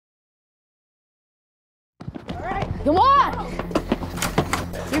Come on!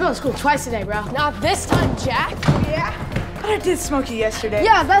 You're going to school twice a day, bro. Not this time, Jack. Yeah? But I did smoke you yesterday.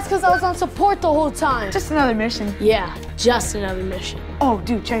 Yeah, that's because I was on support the whole time. Just another mission. Yeah, just another mission. Oh,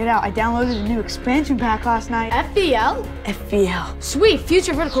 dude, check it out. I downloaded a new expansion pack last night. FVL? FVL. Sweet,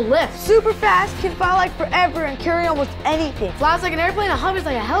 future vertical lift. Super fast, can fly like forever and carry almost anything. Flies like an airplane and hovers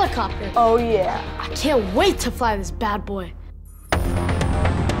like a helicopter. Oh, yeah. I can't wait to fly this bad boy.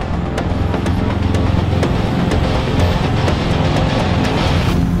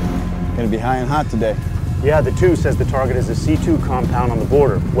 Gonna be high and hot today. Yeah, the 2 says the target is a C2 compound on the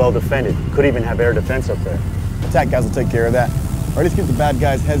border, well defended. Could even have air defense up there. Attack guys will take care of that. Or at least keep the bad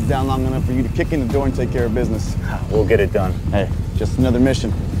guys' heads down long enough for you to kick in the door and take care of business. We'll get it done. Hey, just another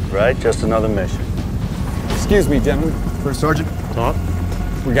mission. Right, just another mission. Excuse me, gentlemen. First Sergeant. Talk.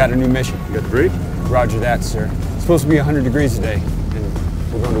 We got a new mission. You got the brief? Roger that, sir. It's supposed to be 100 degrees today. And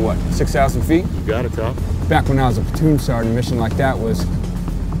we're going to what, 6,000 feet? You got it, Top. Back when I was a platoon sergeant, a mission like that was,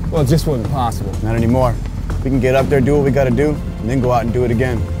 well, it just wasn't possible. Not anymore. We can get up there, do what we gotta do, and then go out and do it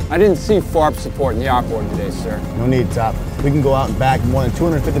again. I didn't see FARP support in the outboard today, sir. No need, Top. We can go out and back more than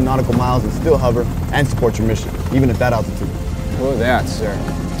 250 nautical miles and still hover and support your mission, even at that altitude. Oh, that, sir.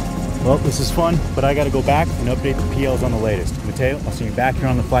 Well, this is fun, but I gotta go back and update the PLs on the latest. Mateo, I'll see you back here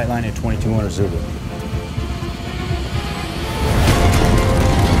on the flight line at 2200 Zulu.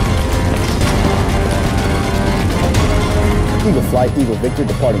 Eagle Flight, Eagle Victor,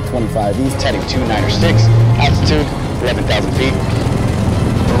 departing 25 east, heading 296, altitude 11,000 feet.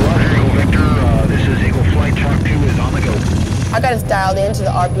 Roger, Eagle Victor, this is Eagle Flight, Chalk 2 is on the go. I got us dialed into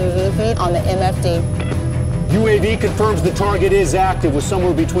the RPV feed on the MFD. UAV confirms the target is active with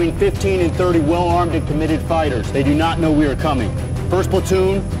somewhere between 15 and 30 well-armed and committed fighters. They do not know we are coming. First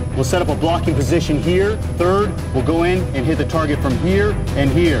platoon will set up a blocking position here. Third will go in and hit the target from here and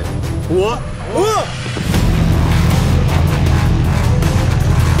here. What?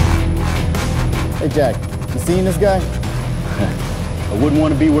 Hey Jack, you seeing this guy? I wouldn't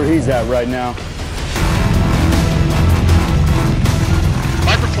want to be where he's at right now.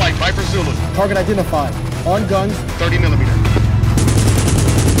 Viper Flight, Viper Zulu. Target identified. On guns. 30 millimeter. 50,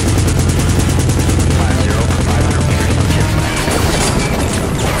 500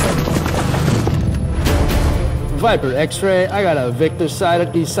 meters. Viper X-ray, I got a Victor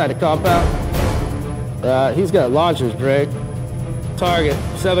side, east side of compound. He's got launchers, Drake. Target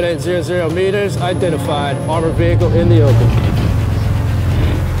 7800 meters, identified. Armored vehicle in the open.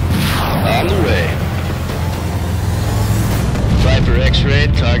 On the way. Viper X-ray,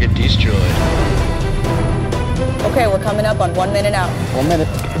 target destroyed. Okay, we're coming up on 1 minute out. 1 minute.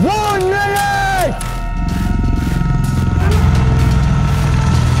 1 minute!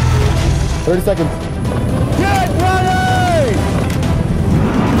 30 seconds. Get ready!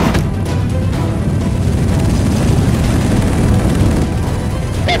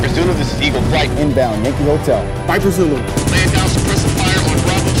 Viper Zulu, this is Eagle Flight, inbound, Yankee Hotel. Viper Zulu. Laying down suppressive fire on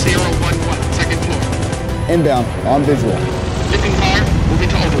Bravo 011, second floor. Inbound, on visual. Lifting fire, moving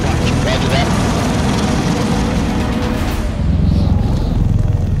to overwatch. Roger that.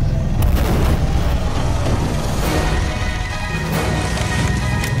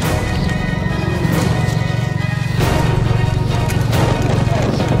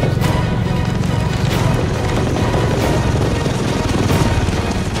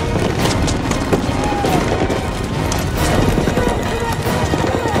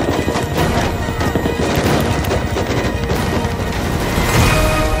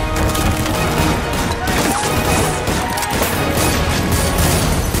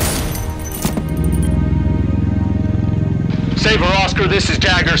 Saber Oscar, this is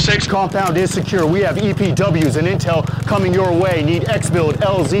Jagger 6. Compound is secure. We have EPWs and intel coming your way. Need X-Build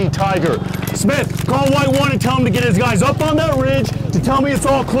LZ Tiger. Smith, call White 1 and tell him to get his guys up on that ridge to tell me it's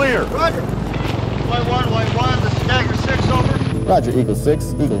all clear. Roger. White 1, this is Jagger 6, over. Roger, Eagle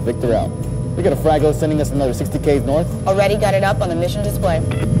 6, Eagle Victor out. We got a Frago sending us another 60 Ks north. Already got it up on the mission display.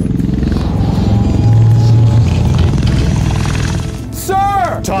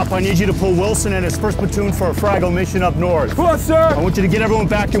 Sir! Top, I need you to pull Wilson and his first platoon for a Frago mission up north. Come on, sir! I want you to get everyone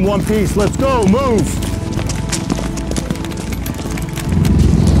back in one piece. Let's go, move!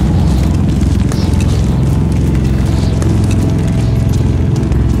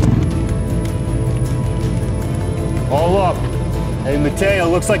 All up. Hey, Mateo,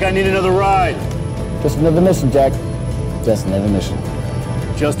 looks like I need another ride. Just another mission, Jack. Just another mission.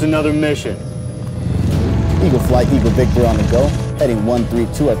 Just another mission. Eagle Flight, Eagle Victor on the go. Heading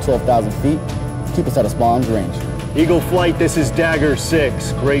 132 at 12,000 feet. Keep us out of spawn's range. Eagle Flight, this is Dagger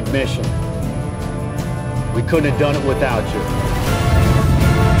 6. Great mission. We couldn't have done it without you.